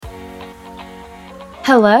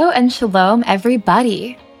Hello and shalom,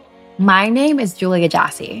 everybody. My name is Julia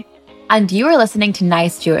Jassy, and you are listening to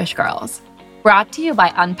Nice Jewish Girls, brought to you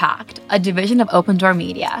by Unpacked, a division of Open Door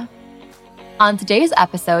Media. On today's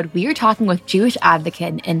episode, we are talking with Jewish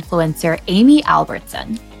advocate and influencer Amy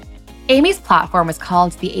Albertson. Amy's platform is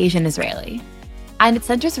called The Asian Israeli, and it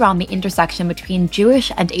centers around the intersection between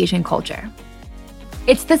Jewish and Asian culture.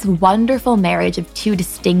 It's this wonderful marriage of two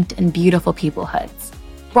distinct and beautiful peoplehoods,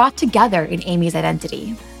 brought together in Amy's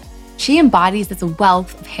identity. She embodies this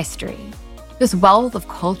wealth of history, this wealth of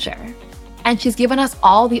culture, and she's given us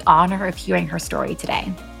all the honor of hearing her story today.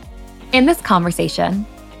 In this conversation,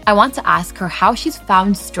 I want to ask her how she's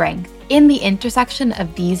found strength in the intersection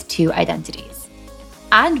of these two identities,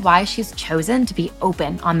 and why she's chosen to be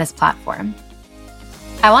open on this platform.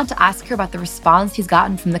 I want to ask her about the response she's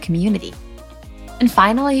gotten from the community. And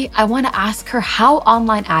finally, I want to ask her how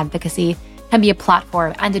online advocacy can be a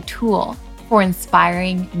platform and a tool for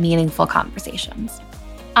inspiring, meaningful conversations.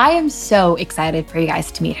 I am so excited for you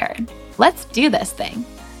guys to meet her. Let's do this thing.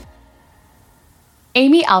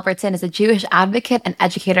 Amy Albertson is a Jewish advocate and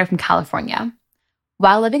educator from California.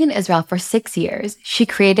 While living in Israel for 6 years, she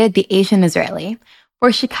created The Asian Israeli,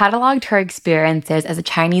 where she cataloged her experiences as a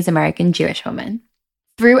Chinese American Jewish woman.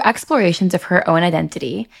 Through explorations of her own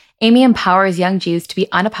identity, Amy empowers young Jews to be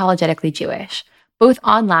unapologetically Jewish, both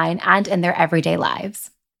online and in their everyday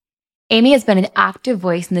lives. Amy has been an active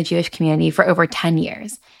voice in the Jewish community for over 10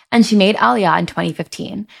 years, and she made Aliyah in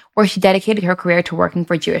 2015, where she dedicated her career to working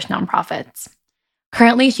for Jewish nonprofits.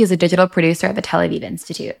 Currently, she is a digital producer at the Tel Aviv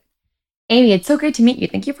Institute. Amy, it's so great to meet you.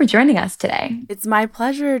 Thank you for joining us today. It's my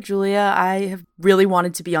pleasure, Julia. I have really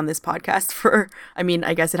wanted to be on this podcast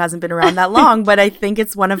I guess it hasn't been around that long, but I think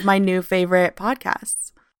it's one of my new favorite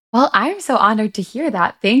podcasts. Well, I'm so honored to hear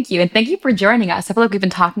that. Thank you. And thank you for joining us. I feel like we've been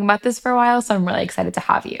talking about this for a while, so I'm really excited to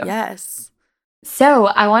have you. Yes. So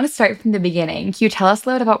I want to start from the beginning. Can you tell us a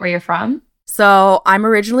little bit about where you're from? So I'm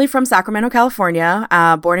originally from Sacramento, California,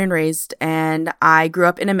 born and raised, and I grew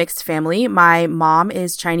up in a mixed family. My mom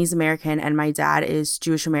is Chinese American and my dad is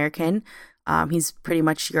Jewish American. He's pretty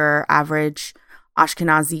much your average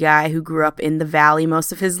Ashkenazi guy who grew up in the Valley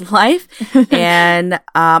most of his life. But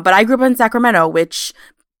I grew up in Sacramento, which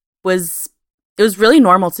was really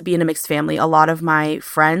normal to be in a mixed family. A lot of my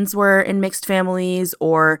friends were in mixed families,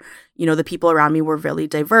 or, the people around me were really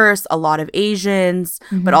diverse, a lot of Asians,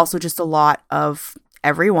 but also just a lot of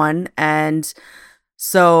everyone. And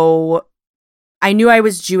so I knew I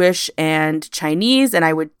was Jewish and Chinese, and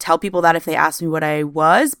I would tell people that if they asked me what I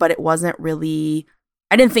was, but it wasn't really,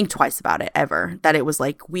 I didn't think twice about it ever, that it was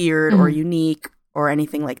like weird or unique or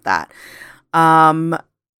anything like that. I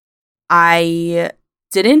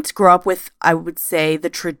didn't grow up with, I would say, the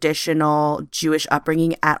traditional Jewish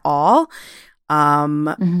upbringing at all.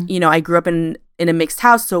 I grew up in a mixed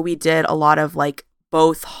house, so we did a lot of like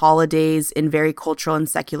both holidays in very cultural and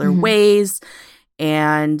secular ways.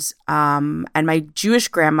 And my Jewish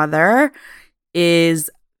grandmother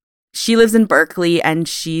she lives in Berkeley, and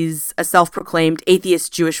she's a self-proclaimed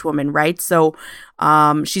atheist Jewish woman, right? So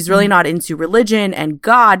she's really not into religion and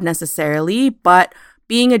God necessarily, but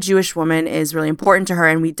being a Jewish woman is really important to her,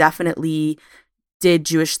 and we definitely did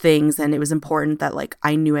Jewish things, and it was important that like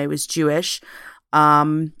I knew I was Jewish.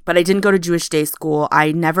 But I didn't go to Jewish day school.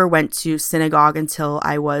 I never went to synagogue until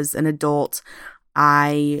I was an adult.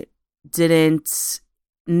 I didn't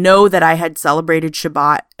know that I had celebrated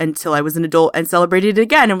Shabbat until I was an adult and celebrated it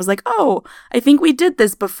again and was like, oh, I think we did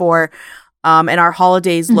this before. And our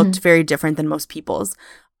holidays looked very different than most people's.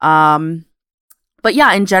 But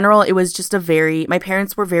yeah, in general, it was just my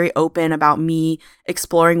parents were very open about me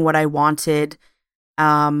exploring what I wanted.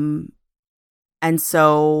 And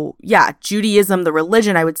so, yeah, Judaism, the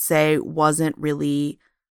religion, I would say, wasn't really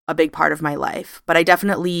a big part of my life. But I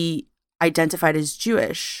definitely identified as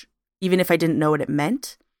Jewish, even if I didn't know what it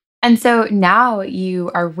meant. And so now you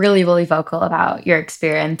are really, really vocal about your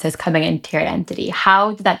experiences coming into your identity.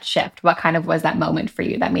 How did that shift? What kind of was that moment for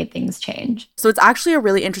you that made things change? So it's actually a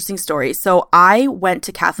really interesting story. So I went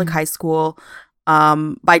to Catholic high school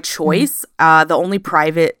by choice. The only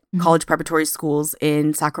private college preparatory schools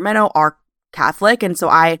in Sacramento are Catholic. And so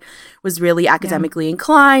I was really academically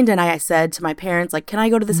inclined. And I said to my parents, like, can I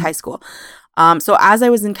go to this high school? So as I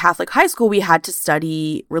was in Catholic high school, we had to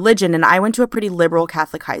study religion, and I went to a pretty liberal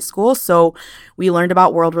Catholic high school. So we learned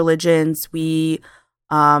about world religions. There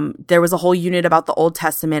was a whole unit about the Old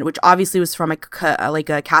Testament, which obviously was from a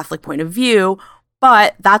Catholic point of view.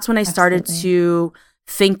 But that's when I started to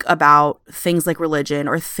think about things like religion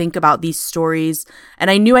or think about these stories.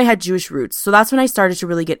 And I knew I had Jewish roots. So that's when I started to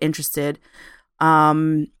really get interested.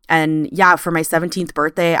 And yeah, for my 17th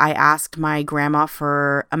birthday, I asked my grandma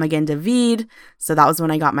for a Magen David. So that was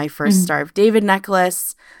when I got my first Star of David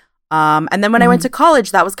necklace. And then when I went to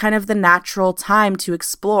college, that was kind of the natural time to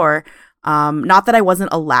explore. Not that I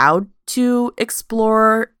wasn't allowed to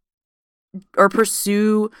explore or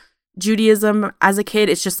pursue Judaism as a kid.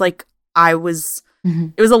 It's just like it was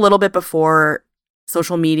a little bit before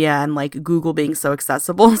social media and like Google being so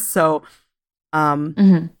accessible. So,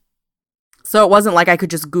 so it wasn't like I could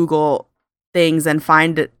just Google things and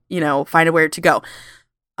find where to go.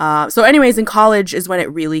 So anyways, in college is when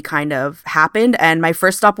it really kind of happened. And my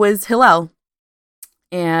first stop was Hillel.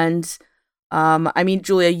 And I mean,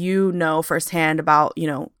 Julia, you know firsthand about,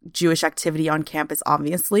 Jewish activity on campus,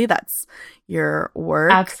 obviously. That's your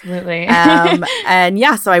work. Absolutely. And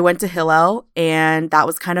yeah, so I went to Hillel, and that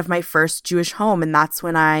was kind of my first Jewish home. And that's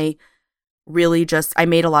when I really I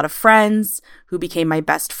made a lot of friends who became my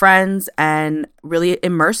best friends and really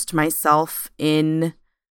immersed myself in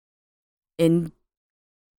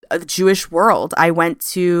a Jewish world. I went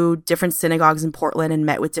to different synagogues in Portland and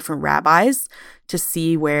met with different rabbis to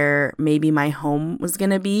see where maybe my home was going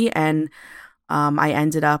to be. And I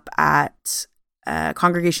ended up at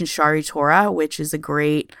Congregation Shari Torah, which is a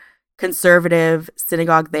great conservative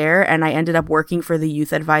synagogue there. And I ended up working for the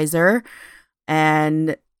youth advisor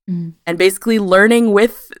and basically learning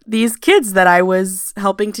with these kids that I was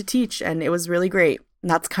helping to teach. And it was really great. And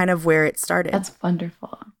that's kind of where it started. That's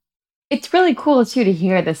wonderful. It's really cool, too, to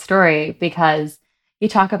hear this story because you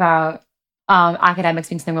talk about academics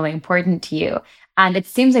being something really important to you. And it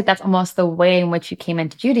seems like that's almost the way in which you came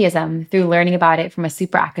into Judaism, through learning about it from a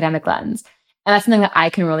super academic lens. And that's something that I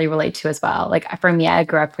can really relate to as well. Like for me, I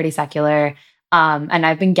grew up pretty secular. And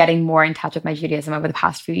I've been getting more in touch with my Judaism over the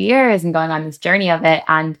past few years and going on this journey of it.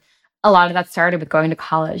 And a lot of that started with going to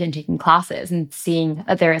college and taking classes and seeing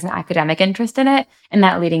that there is an academic interest in it, and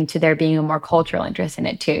that leading to there being a more cultural interest in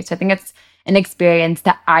it too. So I think it's an experience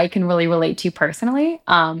that I can really relate to personally,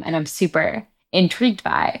 and I'm super intrigued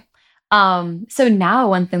by. So now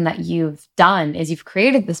one thing that you've done is you've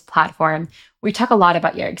created this platform where you talk a lot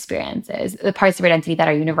about your experiences, the parts of your identity that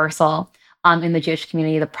are universal in the Jewish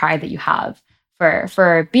community, the pride that you have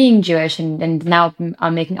for being Jewish and now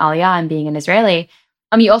making Aliyah and being an Israeli.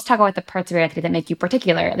 You also talk about the parts of your identity that make you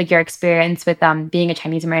particular, like your experience with being a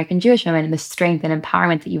Chinese American Jewish woman and the strength and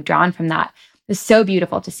empowerment that you've drawn from that is so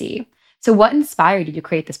beautiful to see. So what inspired you to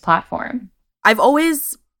create this platform? I've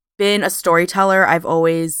always been a storyteller. I've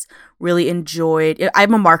always really enjoyed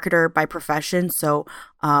I'm a marketer by profession, so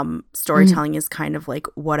storytelling is kind of like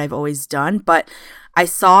what I've always done. But I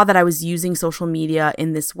saw that I was using social media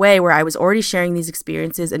in this way where I was already sharing these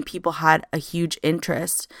experiences and people had a huge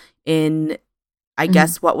interest in I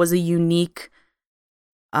guess what was a unique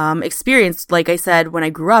experience. Like I said, when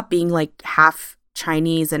I grew up, being like half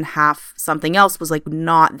Chinese and half something else was like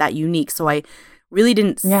not that unique. So I really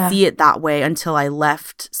didn't see it that way until I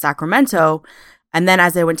left Sacramento. And then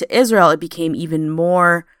as I went to Israel, it became even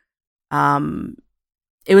more,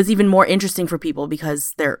 it was even more interesting for people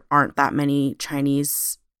because there aren't that many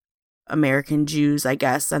Chinese American Jews, I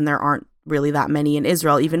guess, and there aren't really that many in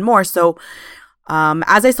Israel even more. So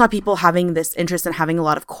as I saw people having this interest and having a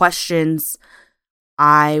lot of questions,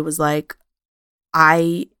 I was like,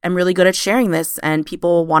 I am really good at sharing this and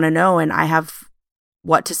people want to know and I have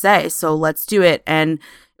what to say. So let's do it. And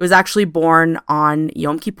it was actually born on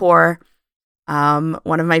Yom Kippur.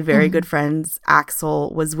 One of my very good friends,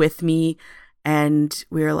 Axel, was with me and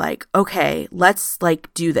we were like, okay, let's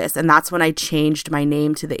like do this. And that's when I changed my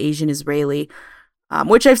name to the Asian Israeli,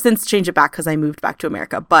 which I've since changed it back because I moved back to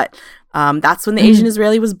America. But that's when the Asian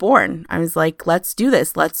Israeli was born. I was like, let's do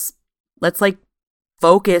this. Let's like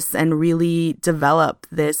focus and really develop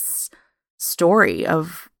this story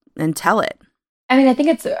and tell it. I mean, I think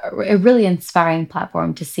it's a really inspiring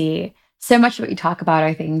platform to see. So much of what you talk about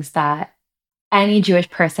are things that any Jewish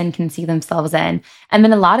person can see themselves in. And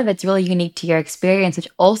then a lot of it's really unique to your experience, which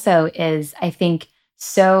also is, I think,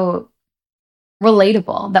 so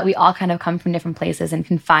relatable that we all kind of come from different places and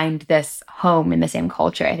can find this home in the same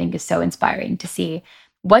culture. I think is so inspiring to see.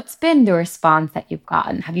 What's been the response that you've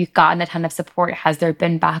gotten? Have you gotten a ton of support? Has there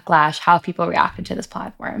been backlash? How have people reacted to this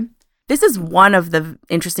platform? This is one of the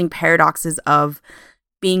interesting paradoxes of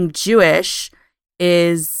being Jewish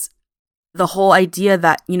is the whole idea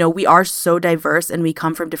that, we are so diverse and we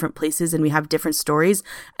come from different places and we have different stories.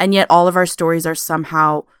 And yet all of our stories are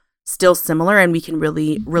somehow still similar and we can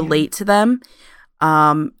really relate to them.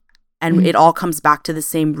 And it all comes back to the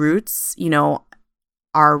same roots,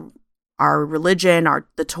 our religion,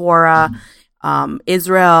 the Torah,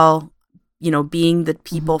 Israel, being the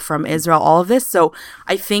people from Israel, all of this. So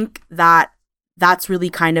I think that that's really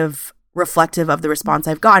kind of reflective of the response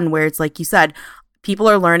I've gotten, where it's like you said, people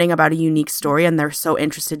are learning about a unique story and they're so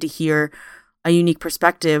interested to hear a unique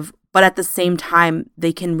perspective. But at the same time,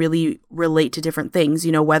 they can really relate to different things,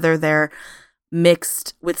 you know, whether they're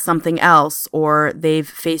mixed with something else or they've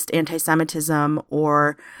faced anti-Semitism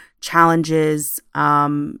or challenges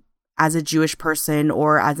as a Jewish person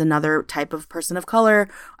or as another type of person of color,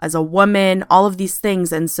 as a woman, all of these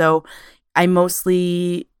things. And so I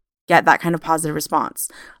mostly get that kind of positive response.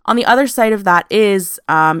 On the other side of that is,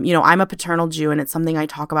 you know, I'm a paternal Jew, and it's something I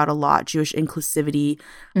talk about a lot, Jewish inclusivity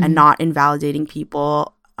and not invalidating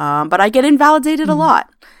people. But I get invalidated a lot.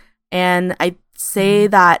 And I say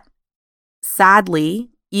that sadly,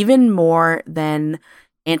 even more than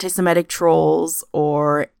anti-Semitic trolls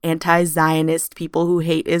or anti-Zionist people who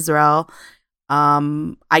hate Israel,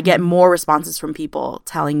 I get more responses from people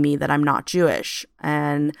telling me that I'm not Jewish.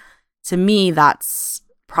 And to me, that's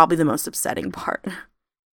probably the most upsetting part.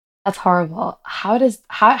 That's horrible. How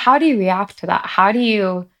do you react to that? How do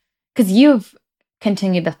you, because you've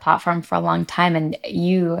continued this platform for a long time and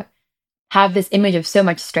you have this image of so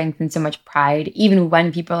much strength and so much pride, even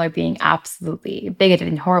when people are being absolutely bigoted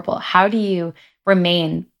and horrible. How do you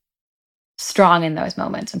remain strong in those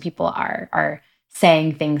moments when people are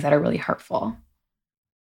saying things that are really hurtful?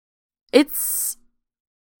 It's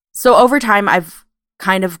so over time I've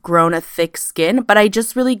kind of grown a thick skin, but I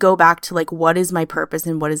just really go back to like, what is my purpose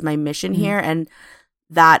and what is my mission here? And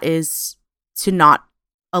that is to not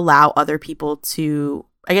allow other people to,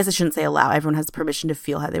 I guess I shouldn't say allow, everyone has permission to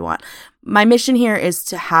feel how they want. My mission here is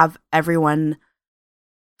to have everyone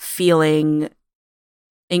feeling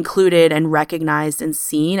included and recognized and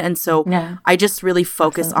seen. And so I just really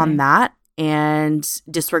focus on that and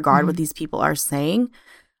disregard what these people are saying.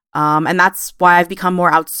 And that's why I've become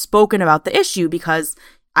more outspoken about the issue, because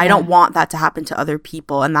I don't want that to happen to other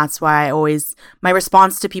people. And that's why my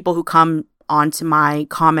response to people who come onto my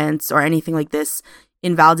comments or anything like this,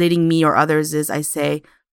 invalidating me or others, is I say,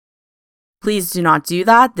 please do not do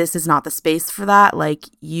that. This is not the space for that. Like,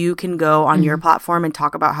 you can go on your platform and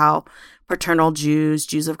talk about how paternal Jews,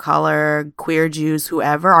 Jews of color, queer Jews,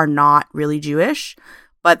 whoever, are not really Jewish.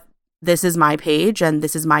 But this is my page and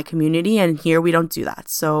this is my community, and here we don't do that.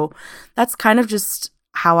 So that's kind of just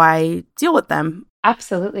how I deal with them.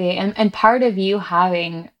 Absolutely. And part of you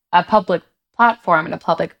having a public platform and a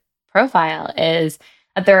public profile is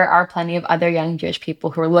that there are plenty of other young Jewish people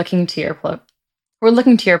who are looking to your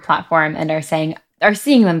platform and are seeing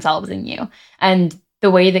themselves in you. And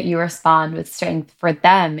the way that you respond with strength for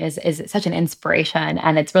them is such an inspiration,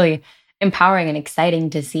 and it's really empowering and exciting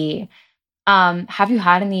to see. Have you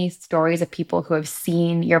had any stories of people who have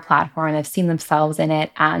seen your platform and have seen themselves in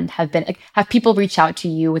it and have people reach out to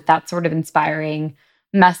you with that sort of inspiring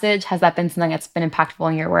message? Has that been something that's been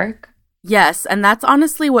impactful in your work? Yes. And that's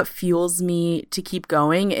honestly what fuels me to keep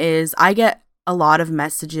going. Is I get a lot of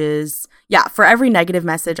messages. Yeah. For every negative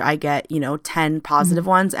message, I get, 10 positive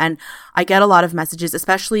ones. And I get a lot of messages,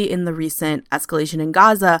 especially in the recent escalation in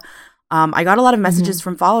Gaza. I got a lot of messages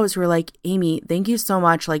from followers who were like, Amy, thank you so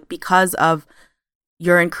much. Like, because of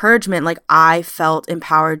your encouragement, like, I felt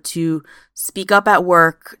empowered to speak up at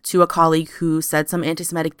work to a colleague who said some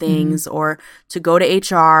anti-Semitic things, or to go to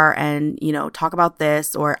HR and, talk about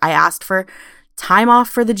this. Or I asked for time off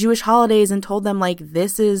for the Jewish holidays and told them, like,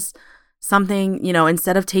 this is something,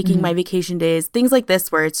 instead of taking my vacation days, things like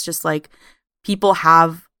this, where it's just like people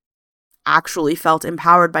have actually felt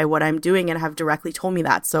empowered by what I'm doing and have directly told me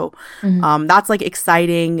that. So that's like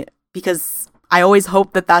exciting, because I always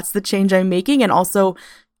hope that that's the change I'm making. And also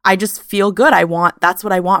I just feel good. That's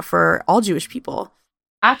what I want for all Jewish people.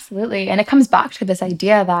 Absolutely. And it comes back to this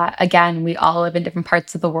idea that, again, we all live in different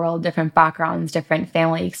parts of the world, different backgrounds, different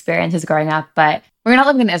family experiences growing up, but we're not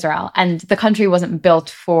living in Israel, and the country wasn't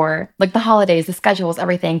built for, like, the holidays, the schedules,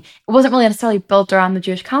 everything. It wasn't really necessarily built around the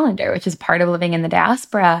Jewish calendar, which is part of living in the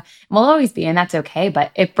diaspora and will always be, and that's okay,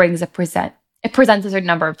 but it presents a certain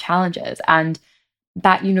number of challenges. And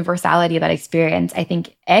that universality of that experience, I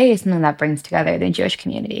think, A, is something that brings together the Jewish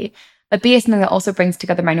community, but B, is something that also brings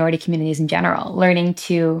together minority communities in general. Learning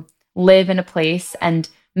to live in a place and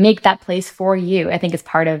make that place for you, I think, is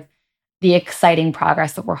part of the exciting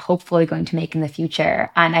progress that we're hopefully going to make in the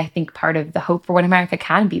future. And I think part of the hope for what America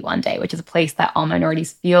can be one day, which is a place that all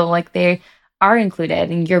minorities feel like they are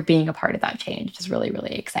included, and you're being a part of that change, which is really,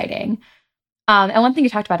 really exciting. And one thing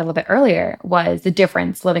you talked about a little bit earlier was the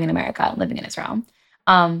difference living in America and living in Israel.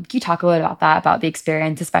 Can you talk a little about that, about the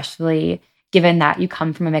experience, especially given that you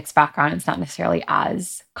come from a mixed background? It's not necessarily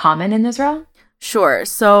as common in Israel. Sure.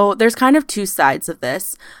 So there's kind of two sides of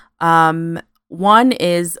this. One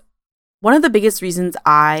is, one of the biggest reasons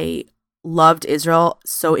I loved Israel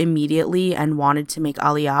so immediately and wanted to make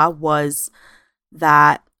Aliyah was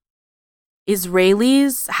that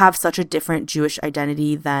Israelis have such a different Jewish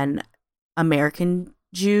identity than American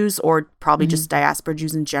Jews, or probably just diaspora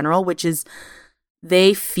Jews in general, which is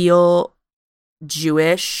they feel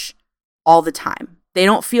Jewish all the time. They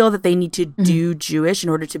don't feel that they need to do Jewish in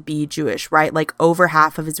order to be Jewish, right? Like over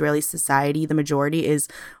half of Israeli society, the majority is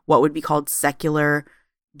what would be called secular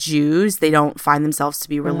Jews. They don't find themselves to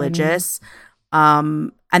be religious.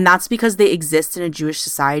 And that's because they exist in a Jewish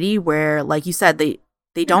society where, like you said, they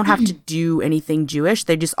don't have to do anything Jewish.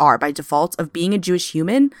 They just are by default of being a Jewish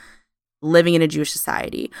human living in a Jewish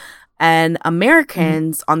society. And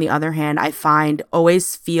Americans, on the other hand, I find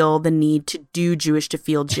always feel the need to do Jewish to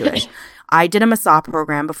feel Jewish. I did a Masa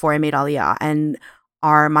program before I made Aliyah, and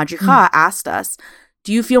our Madricha asked us,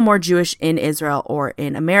 do you feel more Jewish in Israel or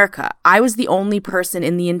in America? I was the only person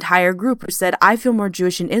in the entire group who said, I feel more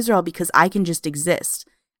Jewish in Israel because I can just exist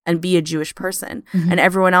and be a Jewish person. And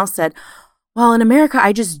everyone else said, well, in America,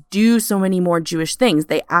 I just do so many more Jewish things.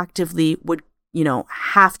 They actively would,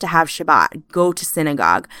 have to have Shabbat, go to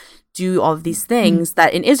synagogue, do all of these things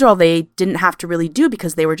that in Israel they didn't have to really do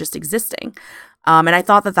because they were just existing. And I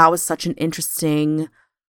thought that was such an interesting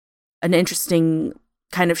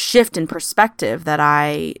kind of shift in perspective that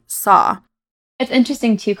I saw. It's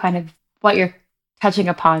interesting too, kind of what you're touching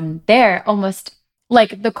upon there, almost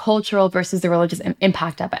like the cultural versus the religious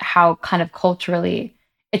impact of it, how kind of culturally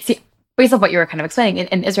it's based on what you were kind of explaining.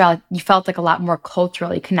 In Israel, you felt like a lot more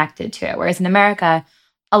culturally connected to it. Whereas in America,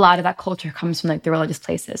 a lot of that culture comes from like the religious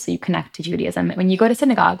places. So you connect to Judaism when you go to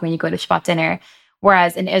synagogue, when you go to Shabbat dinner.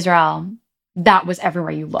 Whereas in Israel, that was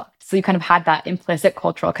everywhere you looked. So you kind of had that implicit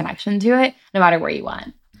cultural connection to it, no matter where you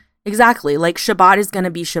went. Exactly. Like Shabbat is going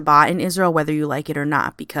to be Shabbat in Israel, whether you like it or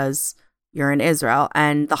not, because you're in Israel.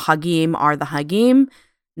 And the Hagim are the Hagim.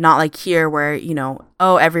 Not like here where,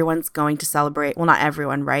 everyone's going to celebrate. Well, not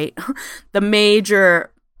everyone, right? The major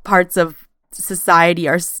parts of society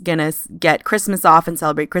are going to get Christmas off and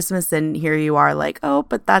celebrate Christmas. And here you are like, oh,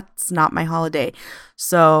 but that's not my holiday.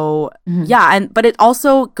 So, but it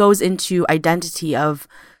also goes into identity of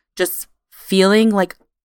just feeling like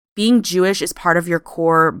being Jewish is part of your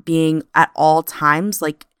core being at all times.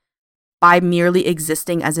 Like by merely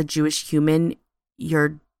existing as a Jewish human,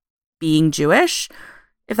 you're being Jewish,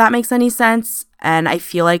 if that makes any sense. And I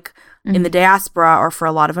feel like in the diaspora, or for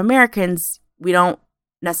a lot of Americans, we don't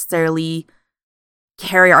necessarily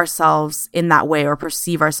carry ourselves in that way or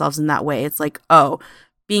perceive ourselves in that way. It's like, oh,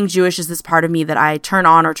 being Jewish is this part of me that I turn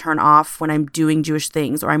on or turn off when I'm doing Jewish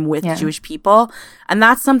things or I'm with Jewish people. And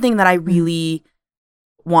that's something that I really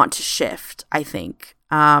want to shift, I think.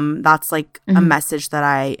 That's like a message that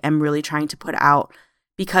I am really trying to put out,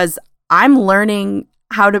 because I'm learning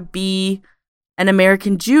how to be an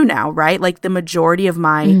American Jew now, right? Like the majority of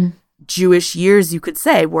my Jewish years, you could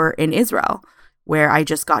say, were in Israel, where I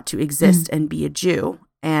just got to exist and be a Jew.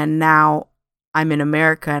 And now I'm in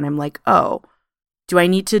America and I'm like, oh, do I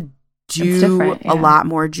need to do a lot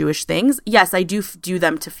more Jewish things? Yes, I do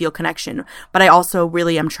them to feel connection. But I also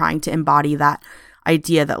really am trying to embody that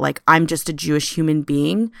idea that like I'm just a Jewish human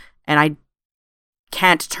being and I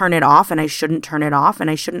can't turn it off, and I shouldn't turn it off, and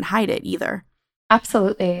I shouldn't hide it either.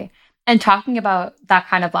 Absolutely. And talking about that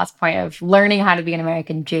kind of last point of learning how to be an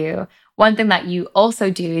American Jew, one thing that you also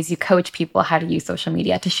do is you coach people how to use social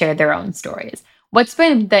media to share their own stories. What's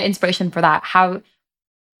been the inspiration for that? How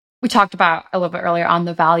we talked about a little bit earlier on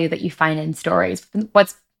the value that you find in stories.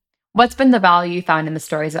 What's been the value you found in the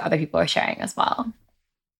stories that other people are sharing as well?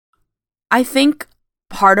 I think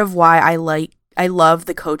part of why I love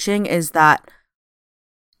the coaching is that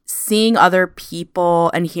seeing other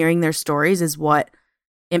people and hearing their stories is what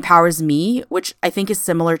empowers me, which I think is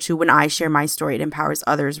similar to when I share my story, it empowers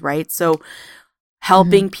others, right? So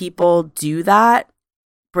helping people do that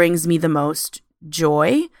brings me the most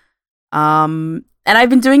joy. And I've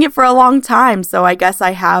been doing it for a long time, so I guess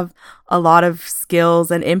I have a lot of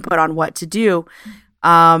skills and input on what to do.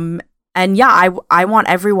 And yeah, I want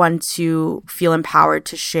everyone to feel empowered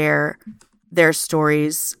to share their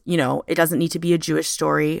stories. It doesn't need to be a Jewish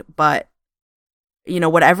story, but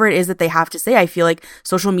whatever it is that they have to say. I feel like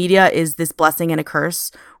social media is this blessing and a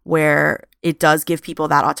curse where it does give people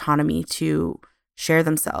that autonomy to share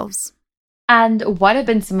themselves. And what have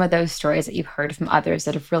been some of those stories that you've heard from others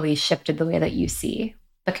that have really shifted the way that you see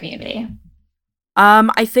the community?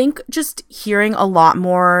 I think just hearing a lot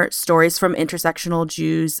more stories from intersectional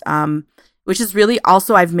Jews, which is really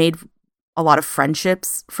also, I've made a lot of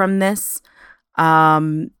friendships from this.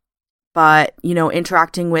 But,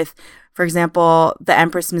 interacting with, for example, the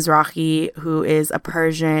Empress Mizrahi, who is a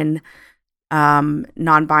Persian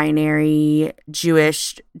non-binary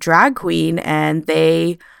Jewish drag queen, and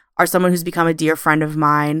they are someone who's become a dear friend of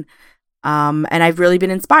mine. And I've really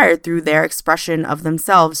been inspired through their expression of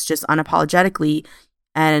themselves just unapologetically.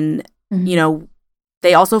 And, you know,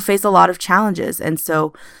 they also face a lot of challenges. And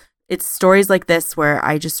so it's stories like this where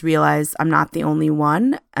I just realize I'm not the only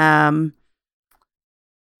one. And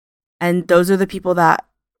those are the people that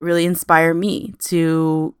really inspire me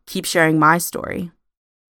to keep sharing my story.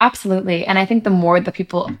 Absolutely. And I think the more that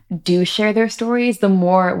people do share their stories, the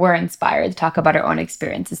more we're inspired to talk about our own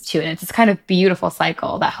experiences too. And it's this kind of beautiful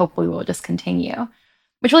cycle that hopefully will just continue.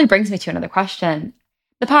 Which really brings me to another question.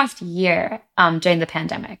 The past year, during the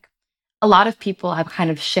pandemic, a lot of people have kind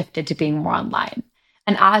of shifted to being more online.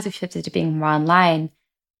 And as we've shifted to being more online,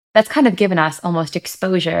 that's kind of given us almost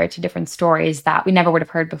exposure to different stories that we never would have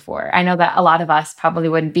heard before. I know that a lot of us probably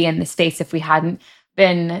wouldn't be in this space if we hadn't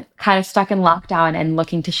been kind of stuck in lockdown and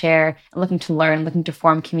looking to share, and looking to learn, looking to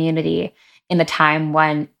form community in a time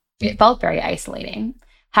when it felt very isolating.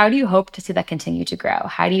 How do you hope to see that continue to grow?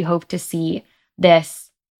 How do you hope to see this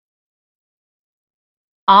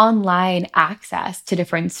online access to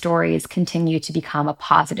different stories continue to become a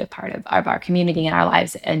positive part of our community and our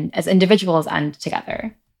lives, and as individuals and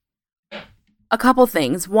together? A couple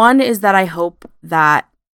things. One is that I hope that,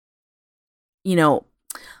 you know,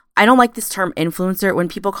 I don't like this term influencer. When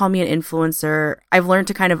people call me an influencer, I've learned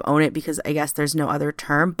to kind of own it because I guess there's no other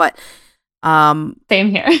term, but same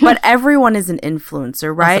here. But everyone is an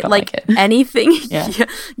influencer, right? Like anything.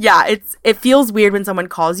 Yeah, it feels weird when someone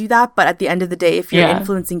calls you that, but at the end of the day, if you're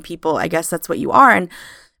influencing people, I guess that's what you are.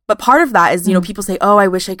 But part of that is, you know, people say, "Oh, I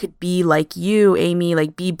wish I could be like you, Amy,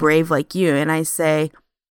 like be brave like you." And I say,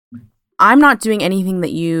 I'm not doing anything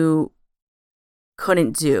that you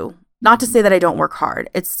couldn't do. Not to say that I don't work hard.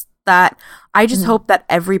 It's that I just hope that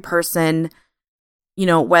every person, you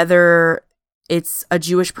know, whether it's a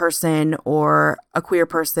Jewish person or a queer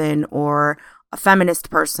person or a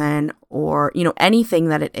feminist person or, you know, anything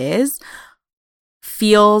that it is,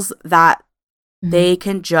 feels that they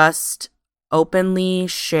can just openly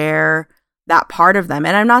share that part of them.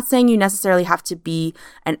 And I'm not saying you necessarily have to be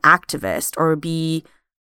an activist or be,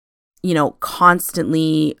 you know,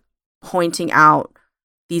 constantly pointing out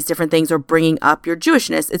these different things or bringing up your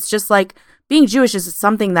Jewishness. It's just like being Jewish is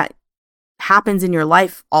something that happens in your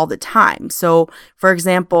life all the time. So, for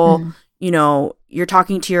example, you know, you're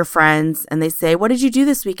talking to your friends and they say, "What did you do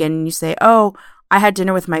this weekend?" And you say, "Oh, I had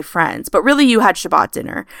dinner with my friends." But really you had Shabbat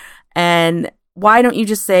dinner. And why don't you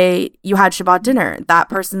just say you had Shabbat dinner? That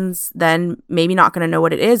person's then maybe not going to know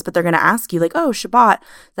what it is, but they're going to ask you like, "Oh, Shabbat, is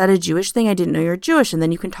that a Jewish thing? I didn't know you're Jewish." And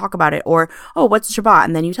then you can talk about it. Or, "Oh, what's Shabbat?"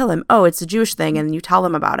 And then you tell them, "Oh, it's a Jewish thing." And you tell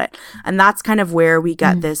them about it. And that's kind of where we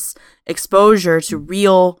get this exposure to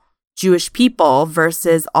real Jewish people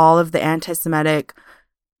versus all of the anti-Semitic,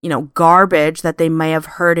 you know, garbage that they may have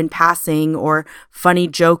heard in passing or funny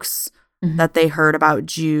jokes that they heard about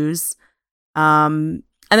Jews.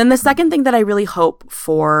 And then the second thing that I really hope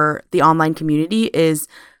for the online community is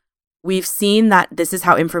we've seen that this is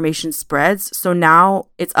how information spreads. So now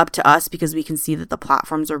it's up to us, because we can see that the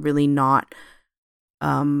platforms are really not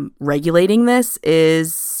regulating this,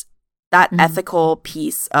 is that ethical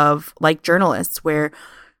piece of, like, journalists, where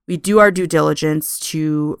we do our due diligence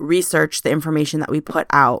to research the information that we put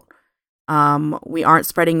out. We aren't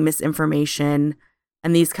spreading misinformation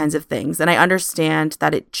and these kinds of things. And I understand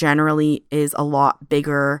that it generally is a lot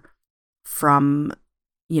bigger from,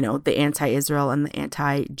 you know, the anti-Israel and the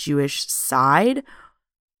anti-Jewish side.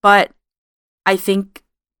 But I think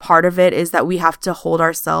part of it is that we have to hold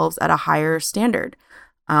ourselves at a higher standard.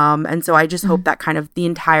 And so I just hope that kind of the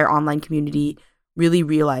entire online community really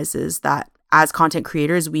realizes that as content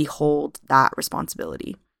creators, we hold that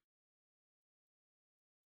responsibility.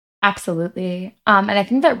 Absolutely. And I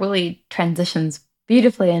think that really transitions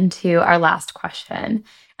beautifully into our last question,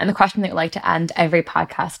 and the question that we like to end every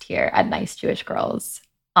podcast here at Nice Jewish Girls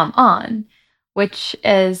on, which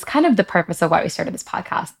is kind of the purpose of why we started this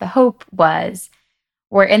podcast. The hope was,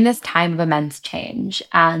 we're in this time of immense change,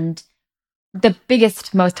 and the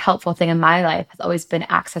biggest, most helpful thing in my life has always been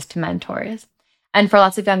access to mentors. And for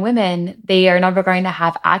lots of young women, they are never going to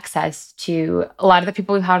have access to a lot of the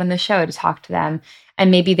people we've had on the show to talk to them.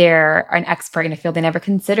 And maybe they're an expert in a field they never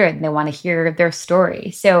considered and they want to hear their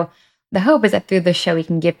story. So the hope is that through the show, we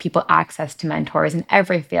can give people access to mentors in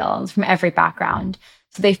every field, from every background,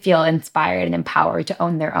 so they feel inspired and empowered to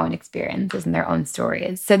own their own experiences and their own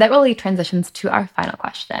stories. So that really transitions to our final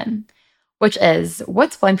question, which is,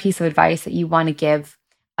 what's one piece of advice that you want to give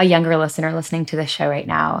a younger listener listening to the show right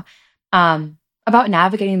now, about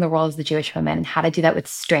navigating the world as a Jewish woman and how to do that with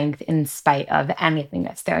strength in spite of anything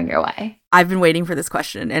that's thrown your way? I've been waiting for this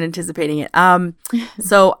question and anticipating it.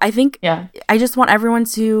 So I think I just want everyone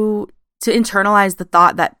to internalize the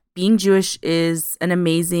thought that being Jewish is an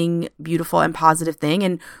amazing, beautiful, and positive thing,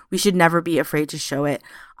 and we should never be afraid to show it.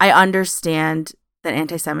 I understand that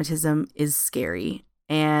anti-Semitism is scary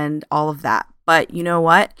and all of that, but you know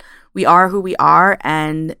what? We are who we are,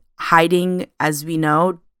 and hiding, as we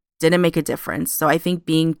know, didn't make a difference. So I think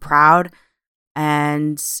being proud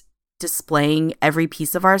and displaying every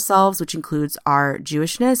piece of ourselves, which includes our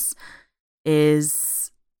Jewishness,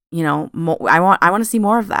 is, you know, I want to see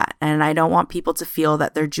more of that. And I don't want people to feel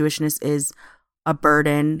that their Jewishness is a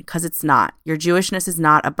burden, because it's not. Your Jewishness is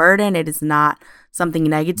not a burden. It is not something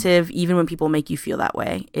negative, even when people make you feel that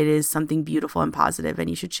way. It is something beautiful and positive, and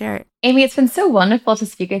you should share it. Amy, it's been so wonderful to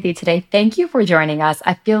speak with you today. Thank you for joining us.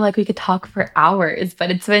 I feel like we could talk for hours, but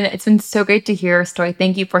it's been so great to hear your story.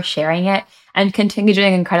 Thank you for sharing it, and continue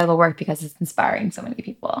doing incredible work because it's inspiring so many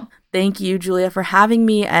people. Thank you, Julia, for having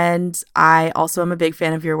me. And I also am a big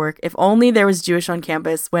fan of your work. If only there was Jewish on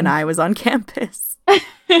campus when I was on campus.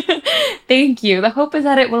 Thank you. The hope is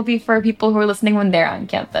that it will be for people who are listening when they're on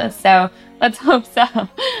campus. So let's hope so.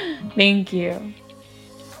 Thank you.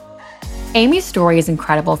 Amy's story is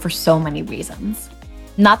incredible for so many reasons,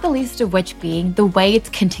 not the least of which being the way it's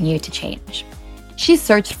continued to change. She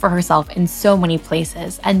searched for herself in so many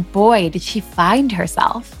places, and boy, did she find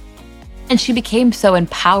herself. And she became so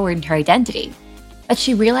empowered in her identity that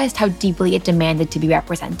she realized how deeply it demanded to be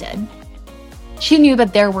represented. She knew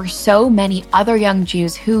that there were so many other young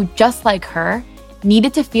Jews who, just like her,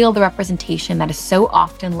 needed to feel the representation that is so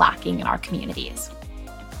often lacking in our communities.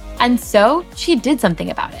 And so she did something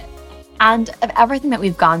about it. And of everything that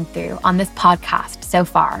we've gone through on this podcast so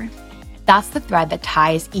far, that's the thread that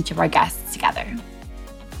ties each of our guests together.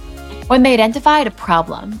 When they identified a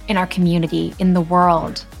problem in our community, in the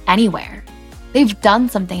world, anywhere, they've done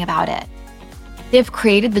something about it. They've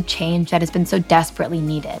created the change that has been so desperately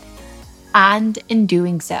needed. And in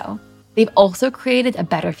doing so, they've also created a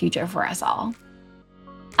better future for us all.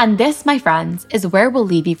 And this, my friends, is where we'll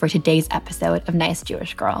leave you for today's episode of Nice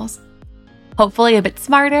Jewish Girls. Hopefully a bit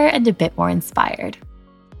smarter and a bit more inspired.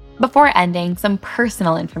 Before ending, some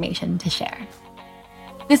personal information to share.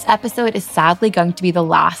 This episode is sadly going to be the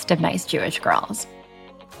last of Nice Jewish Girls.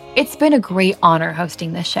 It's been a great honor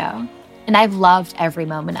hosting this show, and I've loved every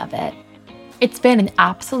moment of it. It's been an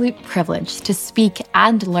absolute privilege to speak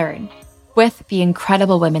and learn with the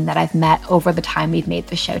incredible women that I've met over the time we've made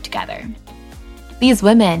the show together. These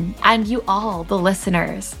women, and you all, the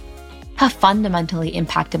listeners, have fundamentally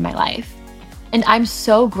impacted my life, and I'm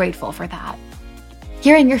so grateful for that.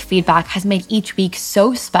 Hearing your feedback has made each week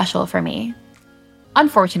so special for me.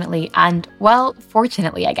 Unfortunately, and well,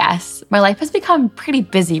 fortunately, I guess, my life has become pretty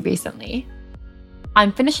busy recently.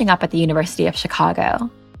 I'm finishing up at the University of Chicago,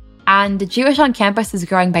 and Jewish on campus is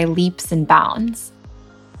growing by leaps and bounds.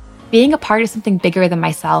 Being a part of something bigger than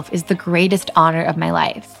myself is the greatest honor of my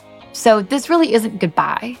life. So this really isn't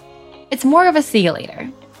goodbye. It's more of a see you later,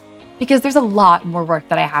 because there's a lot more work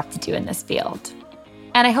that I have to do in this field.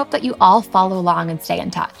 And I hope that you all follow along and stay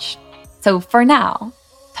in touch. So for now,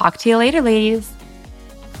 talk to you later, ladies.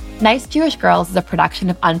 Nice Jewish Girls is a production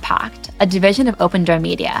of Unpacked, a division of Open Door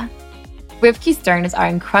Media. Rivki Stern is our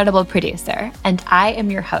incredible producer, and I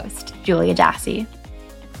am your host, Julia Jassy.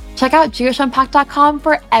 Check out JewishUnpacked.com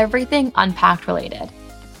for everything Unpacked related,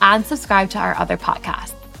 and subscribe to our other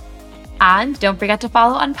podcasts. And don't forget to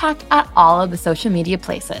follow Unpacked at all of the social media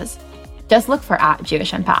places. Just look for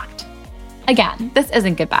 @JewishUnpacked. Again, this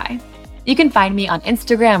isn't goodbye. You can find me on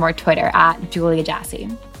Instagram or Twitter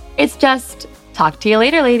 @JuliaJassy. It's just talk to you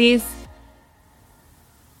later, ladies.